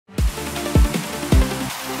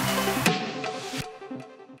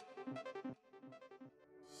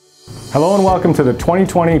Hello and welcome to the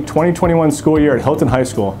 2020-2021 school year at Hilton High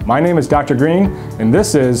School. My name is Dr. Green and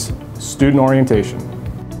this is Student Orientation.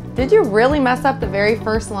 Did you really mess up the very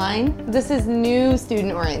first line? This is new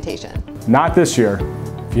student orientation. Not this year.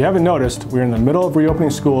 If you haven't noticed, we're in the middle of reopening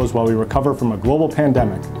schools while we recover from a global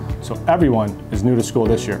pandemic, so everyone is new to school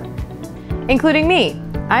this year. Including me.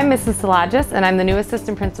 I'm Mrs. Salagis and I'm the new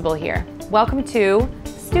assistant principal here. Welcome to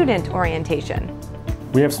Student Orientation.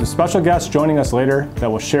 We have some special guests joining us later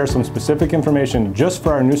that will share some specific information just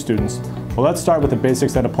for our new students, but let's start with the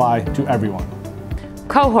basics that apply to everyone.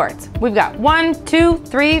 Cohorts. We've got 1, 2,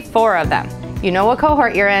 3, 4 of them. You know what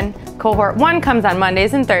cohort you're in. Cohort 1 comes on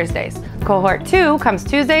Mondays and Thursdays. Cohort 2 comes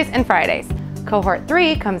Tuesdays and Fridays. Cohort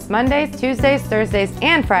 3 comes Mondays, Tuesdays, Thursdays,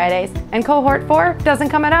 and Fridays. And Cohort 4 doesn't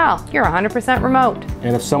come at all. You're 100% remote.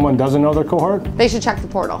 And if someone doesn't know their cohort? They should check the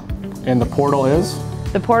portal. And the portal is?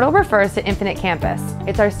 The portal refers to Infinite Campus.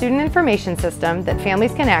 It's our student information system that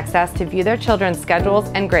families can access to view their children's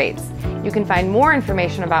schedules and grades. You can find more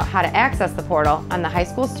information about how to access the portal on the High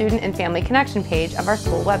School Student and Family Connection page of our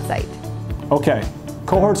school website. Okay,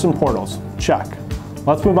 cohorts and portals, check.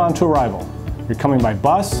 Let's move on to arrival. You're coming by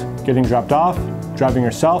bus, getting dropped off, driving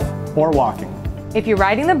yourself, or walking. If you're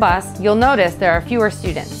riding the bus, you'll notice there are fewer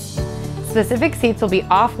students. Specific seats will be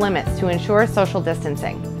off limits to ensure social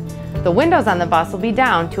distancing. The windows on the bus will be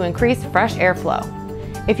down to increase fresh airflow.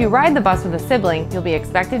 If you ride the bus with a sibling, you'll be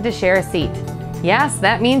expected to share a seat. Yes,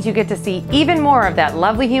 that means you get to see even more of that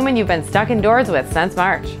lovely human you've been stuck indoors with since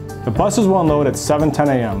March. The buses will unload at 7:10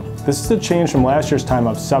 a.m. This is a change from last year's time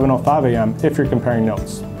of 7:05 a.m. if you're comparing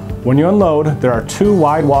notes. When you unload, there are 2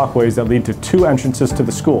 wide walkways that lead to 2 entrances to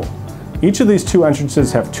the school. Each of these 2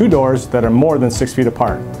 entrances have 2 doors that are more than 6 feet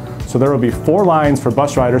apart, so there will be 4 lines for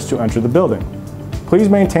bus riders to enter the building. Please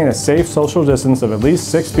maintain a safe social distance of at least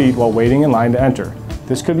 6 feet while waiting in line to enter.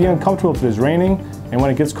 This could be uncomfortable if it is raining and when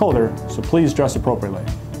it gets colder, so please dress appropriately.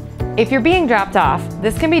 If you're being dropped off,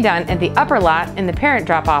 this can be done at the upper lot in the parent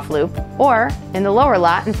drop-off loop or in the lower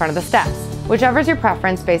lot in front of the steps, whichever is your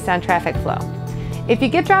preference based on traffic flow. If you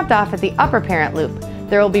get dropped off at the upper parent loop,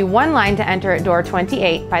 there will be 1 line to enter at door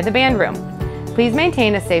 28 by the band room. Please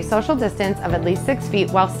maintain a safe social distance of at least 6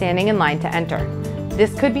 feet while standing in line to enter.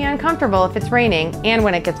 This could be uncomfortable if it's raining and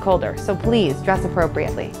when it gets colder, so please dress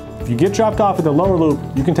appropriately. If you get dropped off at the lower loop,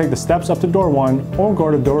 you can take the steps up to door 1 or go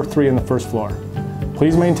to door 3 on the first floor.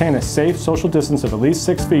 Please maintain a safe social distance of at least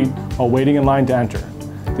 6 feet while waiting in line to enter.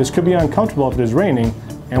 This could be uncomfortable if it is raining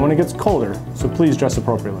and when it gets colder, so please dress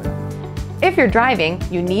appropriately. If you're driving,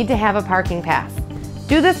 you need to have a parking pass.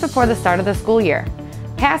 Do this before the start of the school year.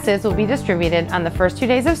 Passes will be distributed on the first 2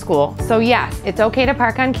 days of school, so yes, it's okay to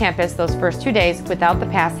park on campus those first 2 days without the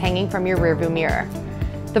pass hanging from your rearview mirror.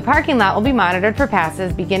 The parking lot will be monitored for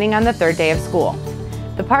passes beginning on the 3rd day of school.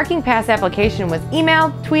 The parking pass application was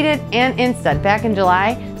emailed, tweeted, and Insta'd back in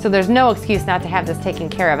July, so there's no excuse not to have this taken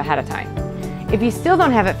care of ahead of time. If you still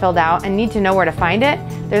don't have it filled out and need to know where to find it,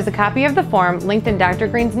 there's a copy of the form linked in Dr.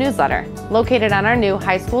 Green's newsletter, located on our new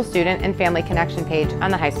High School Student and Family Connection page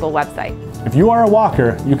on the high school website. If you are a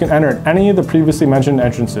walker, you can enter at any of the previously mentioned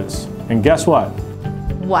entrances. And guess what?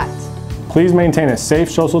 What? Please maintain a safe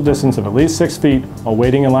social distance of at least 6 feet while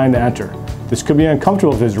waiting in line to enter. This could be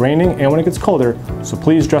uncomfortable if it is raining and when it gets colder, so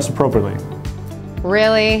please dress appropriately.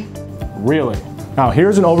 Really? Really. Now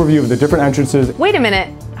here's an overview of the different entrances. Wait a minute.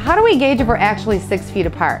 How do we gauge if we're actually 6 feet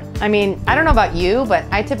apart? I mean, I don't know about you, but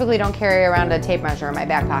I typically don't carry around a tape measure in my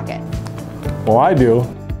back pocket. Well, I do.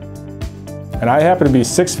 And I happen to be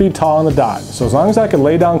 6 feet tall on the dot. So as long as I can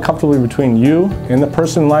lay down comfortably between you and the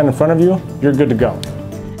person in line in front of you, you're good to go.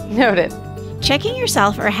 Noted. Checking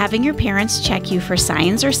yourself or having your parents check you for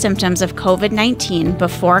signs or symptoms of COVID-19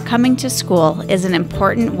 before coming to school is an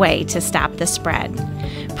important way to stop the spread.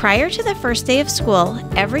 Prior to the first day of school,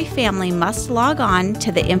 every family must log on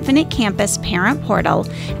to the Infinite Campus parent portal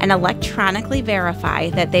and electronically verify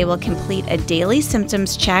that they will complete a daily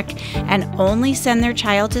symptoms check and only send their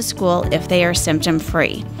child to school if they are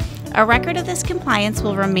symptom-free. A record of this compliance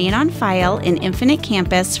will remain on file in Infinite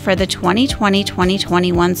Campus for the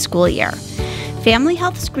 2020-2021 school year. Family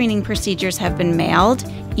health screening procedures have been mailed,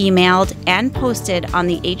 emailed, and posted on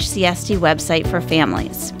the HCSD website for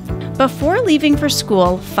families. Before leaving for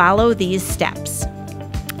school, follow these steps.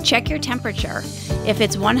 Check your temperature. If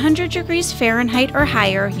it's 100 degrees Fahrenheit or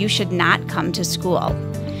higher, you should not come to school.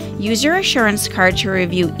 Use your assurance card to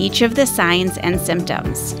review each of the signs and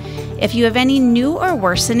symptoms. If you have any new or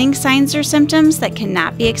worsening signs or symptoms that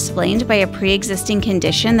cannot be explained by a pre-existing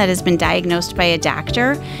condition that has been diagnosed by a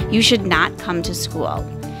doctor, you should not come to school.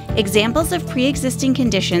 Examples of pre-existing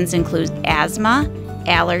conditions include asthma,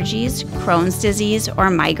 allergies, Crohn's disease, or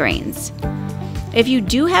migraines. If you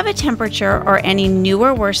do have a temperature or any new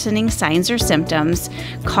or worsening signs or symptoms,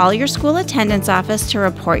 call your school attendance office to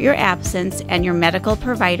report your absence and your medical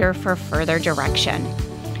provider for further direction.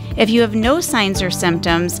 If you have no signs or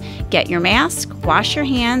symptoms, get your mask, wash your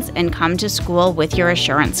hands, and come to school with your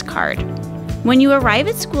assurance card. When you arrive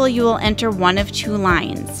at school, you will enter one of two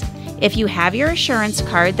lines. If you have your assurance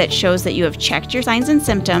card that shows that you have checked your signs and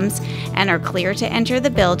symptoms and are clear to enter the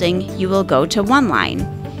building, you will go to one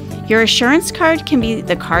line. Your assurance card can be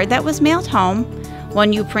the card that was mailed home,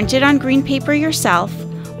 one you printed on green paper yourself,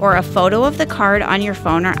 or a photo of the card on your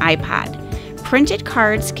phone or iPod. Printed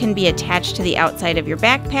cards can be attached to the outside of your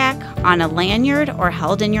backpack, on a lanyard, or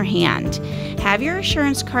held in your hand. Have your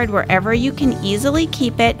assurance card wherever you can easily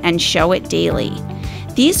keep it and show it daily.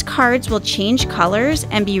 These cards will change colors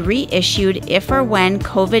and be reissued if or when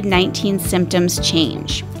COVID-19 symptoms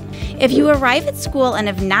change. If you arrive at school and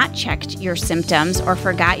have not checked your symptoms or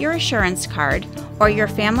forgot your assurance card, or your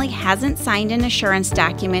family hasn't signed an assurance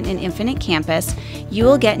document in Infinite Campus, you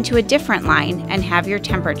will get into a different line and have your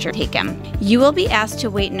temperature taken. You will be asked to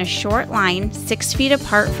wait in a short line 6 feet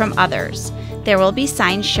apart from others. There will be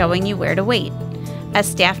signs showing you where to wait. A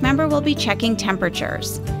staff member will be checking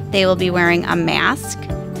temperatures. They will be wearing a mask,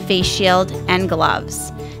 face shield, and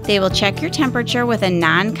gloves. They will check your temperature with a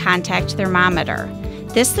non-contact thermometer.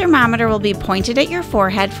 This thermometer will be pointed at your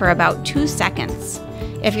forehead for about 2 seconds.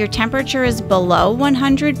 If your temperature is below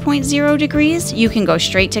 100.0 degrees, you can go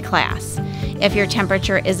straight to class. If your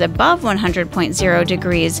temperature is above 100.0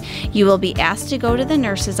 degrees, you will be asked to go to the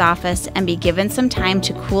nurse's office and be given some time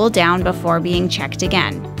to cool down before being checked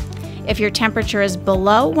again. If your temperature is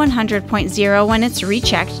below 100.0 when it's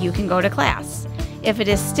rechecked, you can go to class. If it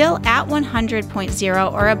is still at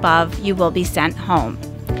 100.0 or above, you will be sent home.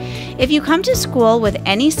 If you come to school with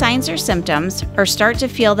any signs or symptoms, or start to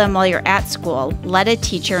feel them while you're at school, let a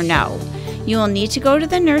teacher know. You will need to go to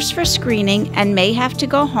the nurse for screening and may have to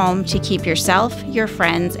go home to keep yourself, your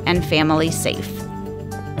friends, and family safe.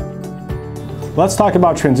 Let's talk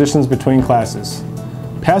about transitions between classes.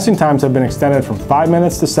 Passing times have been extended from 5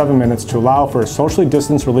 minutes to 7 minutes to allow for a socially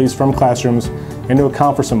distanced release from classrooms and to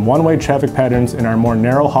account for some one-way traffic patterns in our more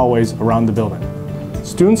narrow hallways around the building.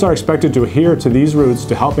 Students are expected to adhere to these routes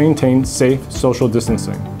to help maintain safe social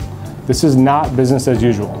distancing. This is not business as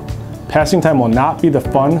usual. Passing time will not be the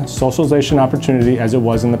fun socialization opportunity as it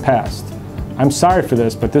was in the past. I'm sorry for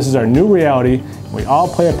this, but this is our new reality, and we all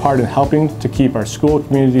play a part in helping to keep our school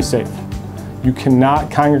community safe. You cannot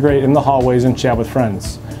congregate in the hallways and chat with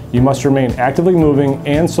friends. You must remain actively moving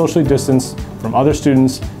and socially distanced from other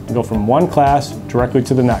students and go from one class directly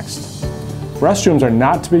to the next. Restrooms are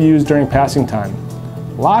not to be used during passing time.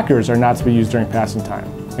 Lockers are not to be used during passing time.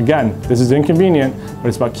 Again, this is inconvenient, but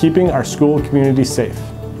it's about keeping our school community safe.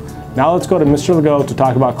 Now let's go to Mr. Legault to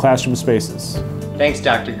talk about classroom spaces. Thanks,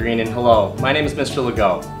 Dr. Green, and hello. My name is Mr.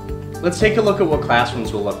 Legault. Let's take a look at what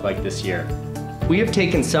classrooms will look like this year. We have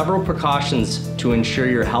taken several precautions to ensure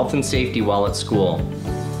your health and safety while at school.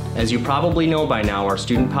 As you probably know by now, our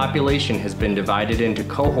student population has been divided into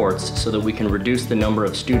cohorts so that we can reduce the number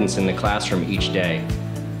of students in the classroom each day.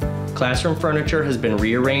 Classroom furniture has been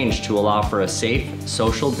rearranged to allow for a safe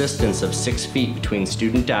social distance of 6 feet between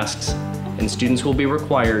student desks, and students will be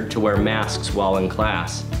required to wear masks while in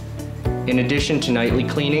class. In addition to nightly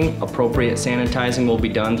cleaning, appropriate sanitizing will be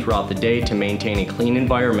done throughout the day to maintain a clean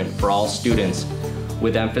environment for all students,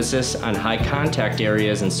 with emphasis on high contact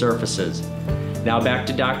areas and surfaces. Now back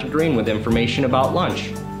to Dr. Green with information about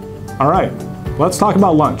lunch. All right, let's talk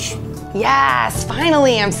about lunch. Yes,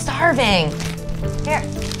 finally, I'm starving. Here.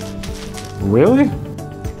 Really?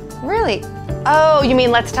 Really? Oh, you mean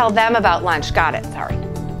let's tell them about lunch. Got it, sorry.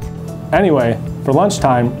 Anyway, for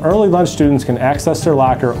lunchtime, early lunch students can access their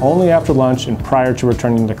locker only after lunch and prior to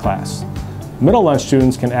returning to class. Middle lunch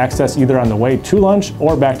students can access either on the way to lunch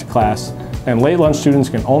or back to class, and late lunch students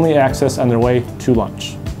can only access on their way to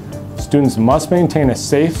lunch. Students must maintain a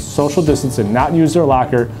safe social distance and not use their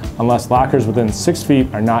locker unless lockers within 6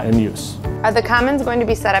 feet are not in use. Are the commons going to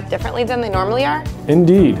be set up differently than they normally are?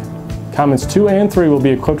 Indeed. Commons 2 and 3 will be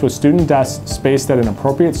equipped with student desks spaced at an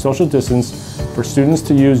appropriate social distance for students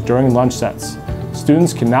to use during lunch sets.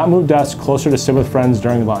 Students cannot move desks closer to sit with friends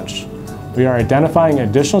during lunch. We are identifying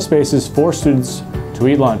additional spaces for students to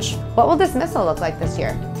eat lunch. What will dismissal look like this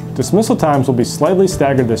year? Dismissal times will be slightly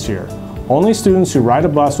staggered this year. Only students who ride a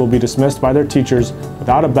bus will be dismissed by their teachers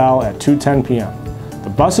without a bell at 2:10 p.m. The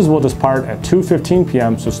buses will depart at 2:15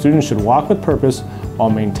 p.m., so students should walk with purpose while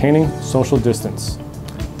maintaining social distance.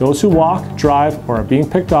 Those who walk, drive, or are being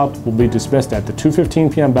picked up will be dismissed at the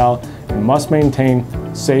 2:15 p.m. bell and must maintain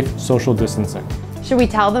safe social distancing. Should we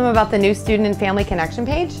tell them about the new Student and Family Connection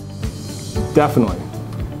page? Definitely.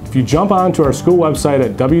 If you jump onto our school website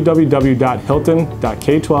at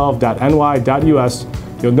www.hilton.k12.ny.us,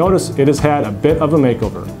 you'll notice it has had a bit of a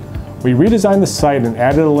makeover. We redesigned the site and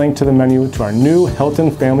added a link to the menu to our new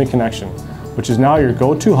Hilton Family Connection, which is now your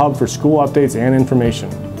go-to hub for school updates and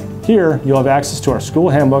information. Here, you'll have access to our school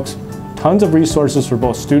handbooks, tons of resources for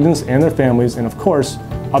both students and their families, and of course,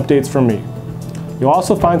 updates from me. You'll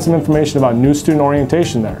also find some information about new student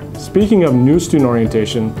orientation there. Speaking of new student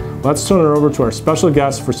orientation, let's turn it over to our special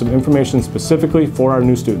guest for some information specifically for our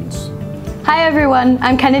new students. Hi everyone,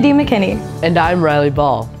 I'm Kennedy McKinney. And I'm Riley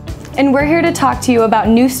Ball. And we're here to talk to you about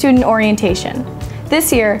new student orientation.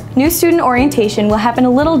 This year, new student orientation will happen a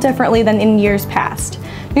little differently than in years past.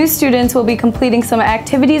 New students will be completing some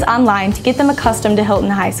activities online to get them accustomed to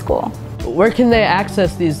Hilton High School. Where can they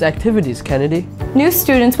access these activities, Kennedy? New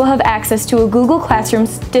students will have access to a Google Classroom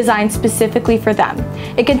designed specifically for them.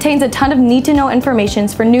 It contains a ton of need-to-know information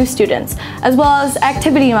for new students, as well as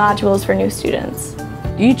activity modules for new students.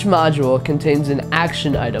 Each module contains an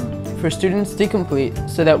action item for students to complete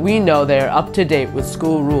so that we know they are up to date with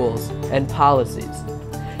school rules and policies.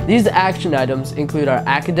 These action items include our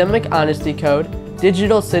Academic Honesty Code,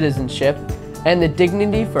 Digital Citizenship, and the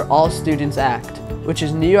Dignity for All Students Act, which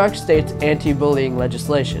is New York State's anti-bullying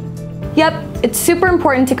legislation. Yep, it's super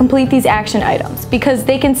important to complete these action items because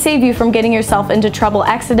they can save you from getting yourself into trouble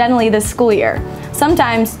accidentally this school year.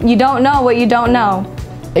 Sometimes you don't know what you don't know.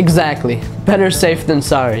 Exactly. Better safe than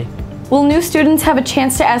sorry. Will new students have a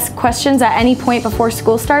chance to ask questions at any point before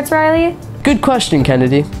school starts, Riley? Good question,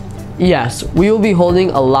 Kennedy. Yes, we will be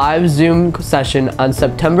holding a live Zoom session on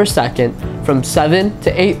September 2nd from 7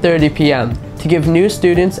 to 8:30 p.m. to give new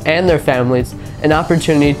students and their families an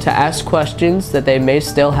opportunity to ask questions that they may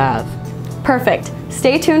still have. Perfect.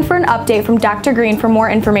 Stay tuned for an update from Dr. Green for more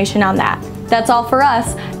information on that. That's all for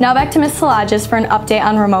us. Now back to Ms. Salagis for an update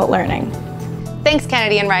on remote learning. Thanks,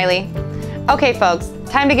 Kennedy and Riley. Okay, folks,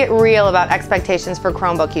 time to get real about expectations for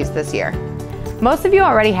Chromebook use this year. Most of you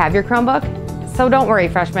already have your Chromebook, so don't worry,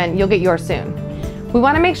 freshmen, you'll get yours soon. We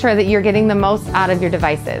want to make sure that you're getting the most out of your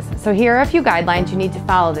devices, so here are a few guidelines you need to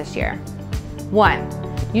follow this year. 1.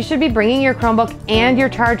 You should be bringing your Chromebook and your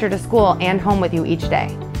charger to school and home with you each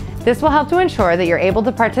day. This will help to ensure that you're able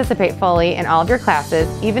to participate fully in all of your classes,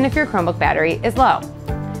 even if your Chromebook battery is low.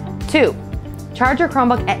 2. Charge your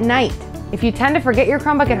Chromebook at night. If you tend to forget your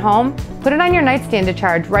Chromebook at home, put it on your nightstand to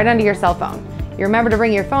charge right under your cell phone. You remember to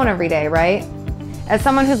bring your phone every day, right? As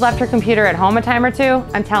someone who's left her computer at home a time or two,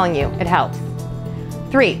 I'm telling you, it helps.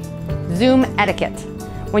 3. Zoom etiquette.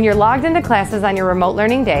 When you're logged into classes on your remote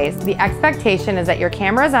learning days, the expectation is that your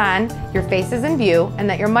camera is on, your face is in view, and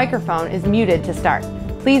that your microphone is muted to start.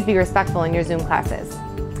 Please be respectful in your Zoom classes.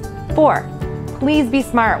 4. Please be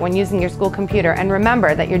smart when using your school computer and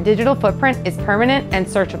remember that your digital footprint is permanent and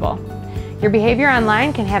searchable. Your behavior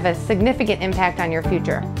online can have a significant impact on your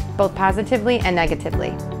future, both positively and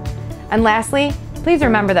negatively. And lastly, please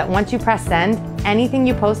remember that once you press send, anything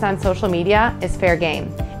you post on social media is fair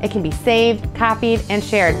game. It can be saved, copied, and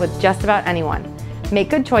shared with just about anyone. Make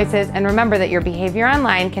good choices and remember that your behavior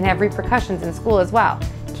online can have repercussions in school as well.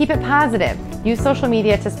 Keep it positive. Use social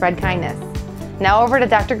media to spread kindness. Now over to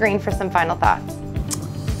Dr. Green for some final thoughts.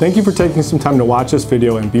 Thank you for taking some time to watch this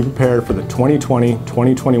video and be prepared for the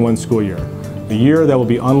 2020-2021 school year, the year that will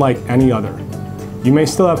be unlike any other. You may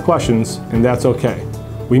still have questions, and that's okay.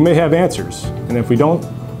 We may have answers, and if we don't,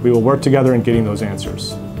 we will work together in getting those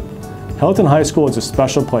answers. Hilton High School is a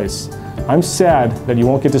special place. I'm sad that you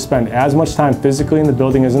won't get to spend as much time physically in the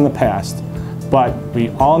building as in the past, but we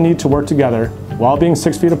all need to work together while being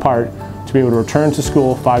 6 feet apart to be able to return to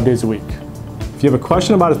school 5 days a week. If you have a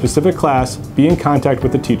question about a specific class, be in contact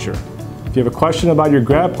with the teacher. If you have a question about your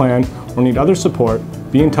grad plan or need other support,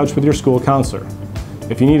 be in touch with your school counselor.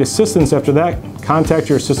 If you need assistance after that, contact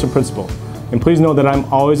your assistant principal. And please know that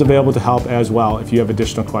I'm always available to help as well if you have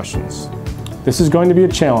additional questions. This is going to be a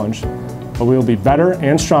challenge, but we will be better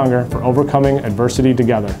and stronger for overcoming adversity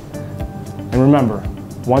together. And remember,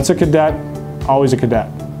 once a cadet, always a cadet.